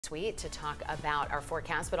sweet to talk about our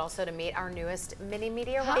forecast, but also to meet our newest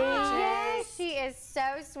mini-meteorologist. Yes, she is so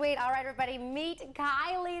sweet. All right, everybody, meet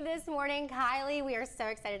Kyleigh this morning. Kyleigh, we are so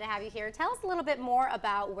excited to have you here. Tell us a little bit more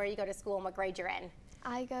about where you go to school and what grade you're in.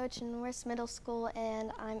 I go to Norris Middle School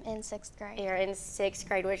and I'm in 6th grade. You're in 6th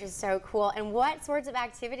grade, which is so cool. And what sorts of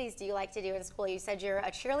activities do you like to do in school? You said you're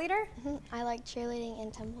a cheerleader? I like cheerleading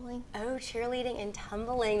and tumbling. Oh, cheerleading and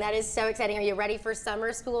tumbling. That is so exciting. Are you ready for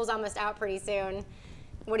summer? School's almost out pretty soon.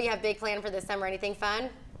 What do you have big planned for this summer? Anything fun?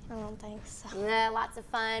 I don't think so. Yeah, lots of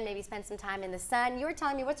fun. Maybe spend some time in the sun. You were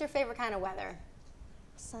telling me, what's your favorite kind of weather?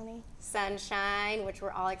 Sunny. Sunshine, which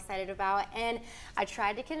we're all excited about. And I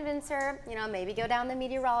tried to convince her, you know, maybe go down the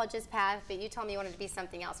meteorologist path, but you told me you wanted to be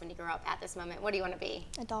something else when you grow up at this moment. What do you want to be?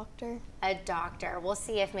 A doctor. A doctor. We'll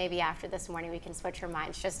see if maybe after this morning we can switch her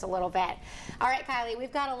minds just a little bit. All right, Kyleigh,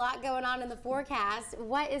 we've got a lot going on in the forecast.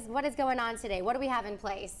 What is going on today? What do we have in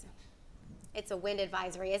place? It's a wind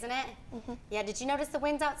advisory, isn't it? Yeah, did you notice the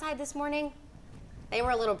winds outside this morning? They were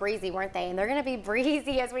a little breezy, weren't they? And they're gonna be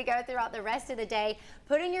breezy as we go throughout the rest of the day.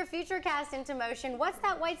 Putting your futurecast into motion. What's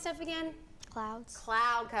that white stuff again? Clouds.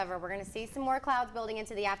 Cloud cover. We're gonna see some more clouds building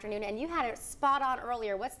into the afternoon. And you had it spot on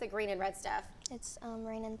earlier. What's the green and red stuff? It's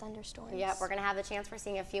rain and thunderstorms. Yep, we're gonna have the chance for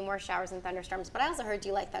seeing a few more showers and thunderstorms. But I also heard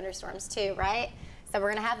you like thunderstorms too, right? So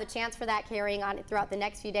we're gonna have the chance for that carrying on throughout the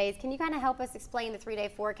next few days. Can you kind of help us explain the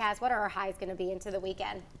 3-day forecast? What are our highs gonna be into the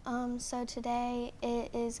weekend? So today it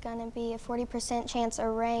is gonna be a 40% chance of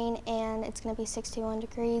rain and it's gonna be 61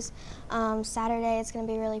 degrees. Saturday it's gonna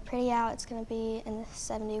be really pretty out. It's gonna be in the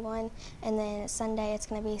 71, and then Sunday it's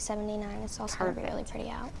gonna be 79. It's also gonna be really pretty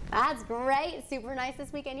out. That's great. Super nice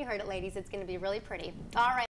this weekend. You heard it, ladies. It's gonna be really pretty. All right.